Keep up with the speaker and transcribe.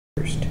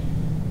First.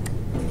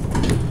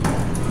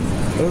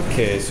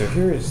 Okay, so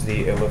here is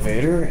the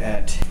elevator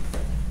at,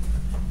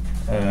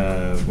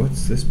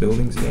 what's this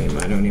building's name?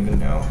 I don't even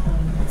know.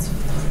 It's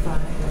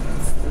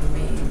the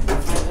main,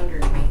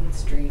 500 Main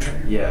Street.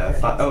 Yeah,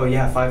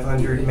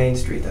 500 Main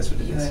Street, that's what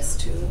it is. US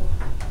 2.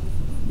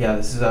 Yeah,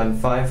 this is on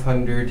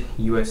 500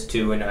 US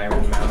 2 in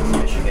Iron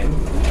Mountain, Michigan.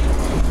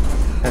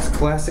 Has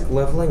classic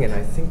leveling, and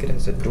I think it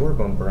has a door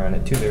bumper on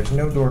it too. There's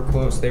no door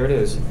closed. There it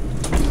is.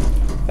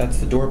 That's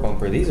the door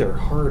bumper. These are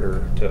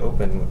harder to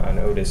open on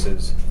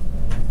Otis's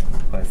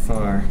by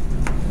far.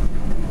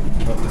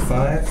 Up to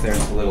 5,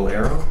 there's a little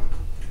arrow.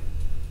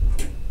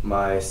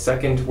 My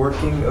second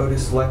working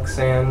Otis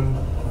Lexan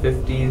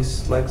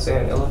 50s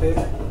Lexan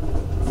elevator.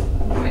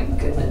 My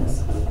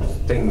goodness. This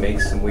thing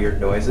makes some weird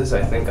noises.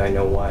 I think I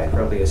know why. It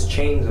probably has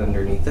chains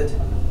underneath it.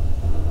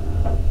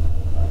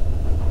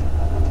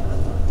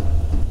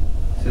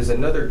 This is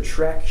another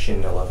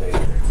traction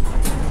elevator.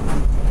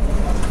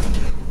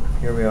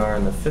 Here we are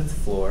on the 5th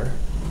floor.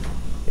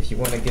 If you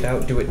want to get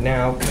out, do it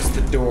now, because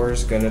the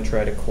door's gonna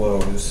try to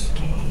close.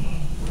 Okay.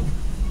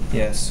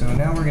 Yeah, so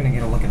now we're gonna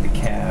get a look at the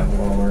cab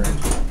while we're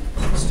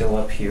still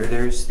up here.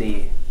 There's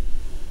the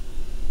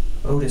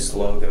Otis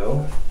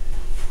logo.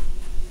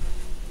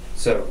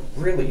 It's a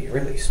really,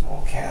 really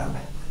small cab.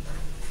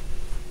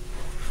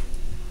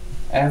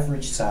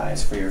 Average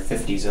size for your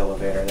 50s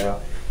elevator.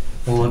 Now,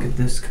 we'll look at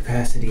this.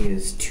 Capacity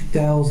is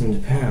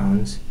 2,000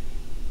 pounds.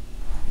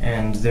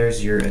 And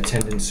there's your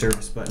attendant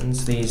service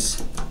buttons.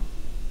 These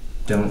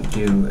don't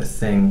do a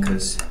thing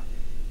because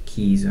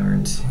keys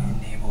aren't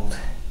enabled.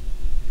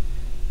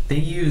 They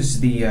use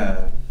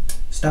the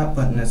stop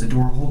button as a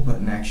door hold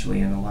button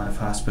actually in a lot of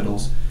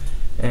hospitals.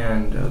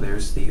 And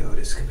there's the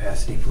Otis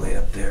capacity plate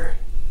up there.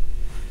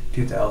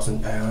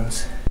 2,000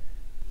 pounds.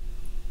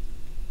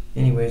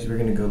 Anyways, we're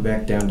gonna go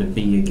back down to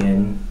B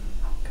again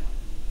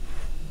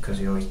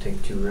because you always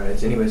take 2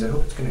 rides. Anyways, I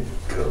hope it's gonna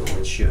go.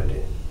 It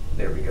should.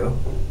 There we go.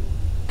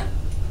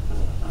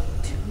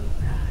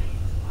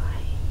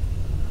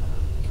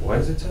 What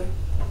does it say?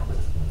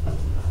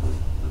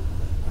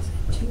 Is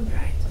it 2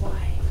 rides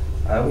wide?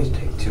 I always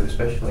take 2,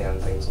 especially on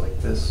things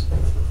like this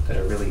that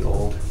are really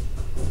old.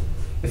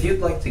 If you'd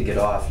like to get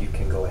off, you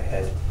can go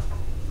ahead.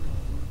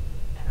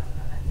 I don't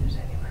know that there's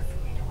anywhere for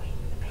me to wait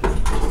in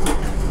the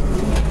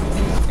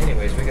basement.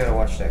 Anyways, we gotta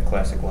watch that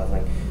classic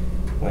leveling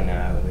when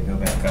we go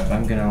back up.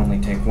 I'm gonna only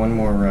take 1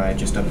 more ride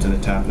just up to the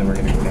top, and then we're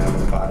gonna go down to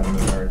the bottom,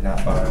 or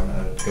not bottom,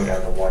 go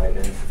down to 1 and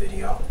end the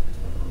video.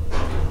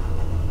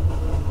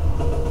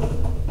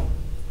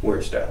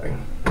 We're stopping.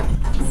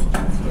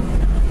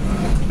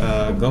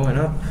 Going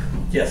up?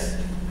 Yes.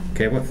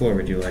 Okay, what floor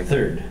would you like?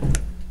 3rd.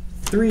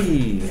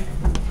 3!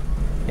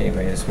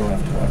 Anyways, we'll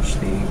have to watch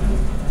the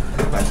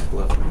classic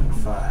level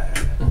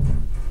 5.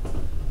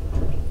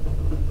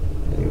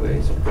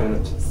 Anyways, we're going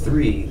up to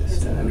 3 this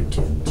time.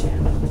 YouTube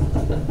channel.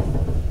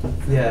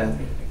 Yeah.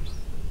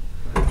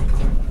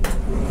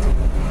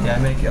 Yeah, I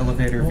make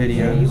elevator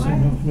videos.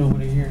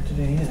 Nobody here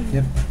today either.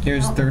 Yep.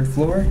 Here's 3rd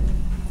floor.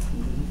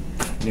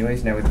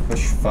 Anyways, now we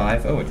push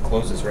 5. Oh, it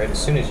closes right as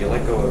soon as you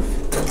let go of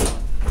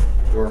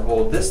door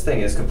hold. This thing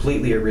is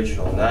completely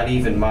original, not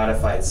even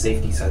modified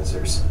safety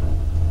sensors.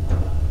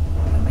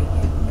 I'll be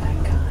getting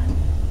back on.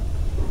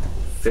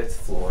 5th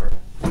floor.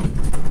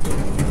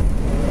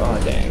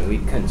 Oh dang, we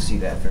couldn't see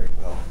that very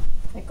well.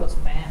 It goes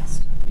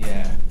fast.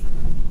 Yeah.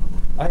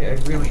 I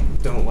really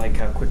don't like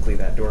how quickly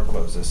that door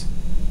closes.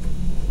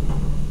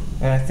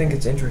 And I think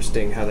it's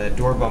interesting how that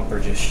door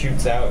bumper just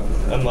shoots out.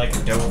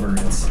 Unlike Dover,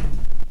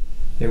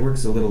 it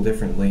works a little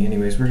differently.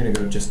 Anyways, we're gonna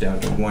go just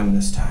down to 1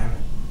 this time.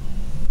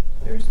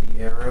 There's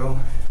the arrow.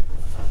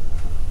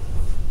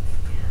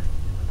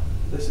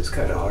 This is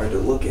kind of hard to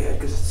look at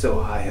because it's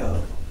so high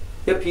up.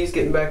 Yep, he's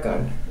getting back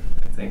on,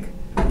 I think.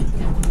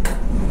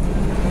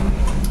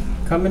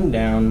 Coming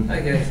down. Hi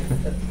guys.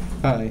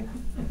 Hi.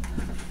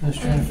 I was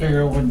trying to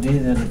figure out what day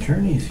that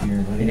attorney's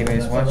here. But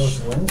Anyways,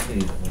 watch.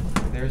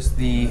 There's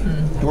the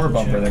door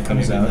bumper that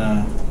comes out.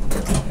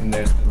 And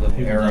there's the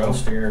little arrow.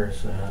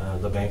 Downstairs,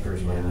 the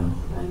bankers right now.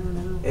 I don't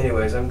know.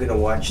 Anyways, I'm gonna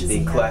watch Does the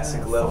he have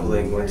classic a phone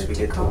leveling number once we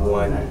to get to call?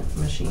 1. That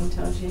machine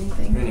tells you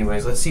anything?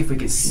 Anyways, let's see if we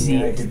can see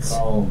Yeah, I it. could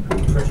call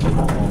Crystal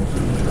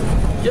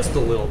Falls. Just a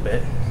little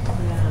bit.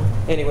 Yeah.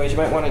 Anyways, you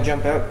might want to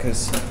jump out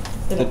because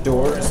the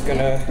door is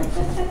gonna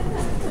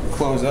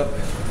close up.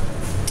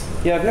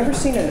 Yeah, I've never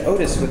seen an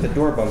Otis with a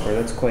door bumper.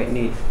 That's quite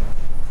neat.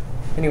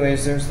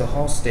 Anyways, there's the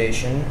hall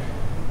station.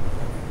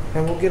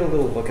 And we'll get a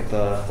little look at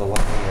the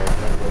lobby area,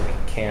 what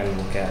we can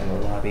look at in the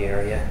lobby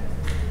area.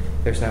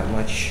 There's not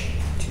much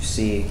to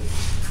see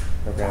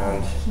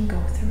around. You can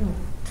go through.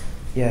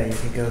 Yeah, you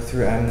can go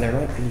through. There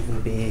might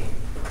even be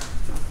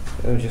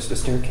just a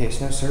staircase,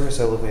 no service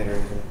elevator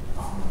even.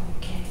 Oh, you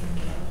can't even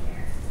get over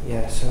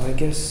here. Yeah, so I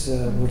guess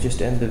we'll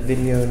just end the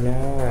video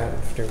now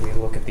after we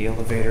look at the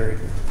elevator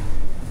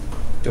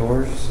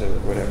doors or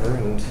whatever,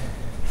 and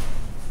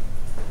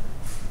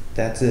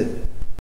that's it.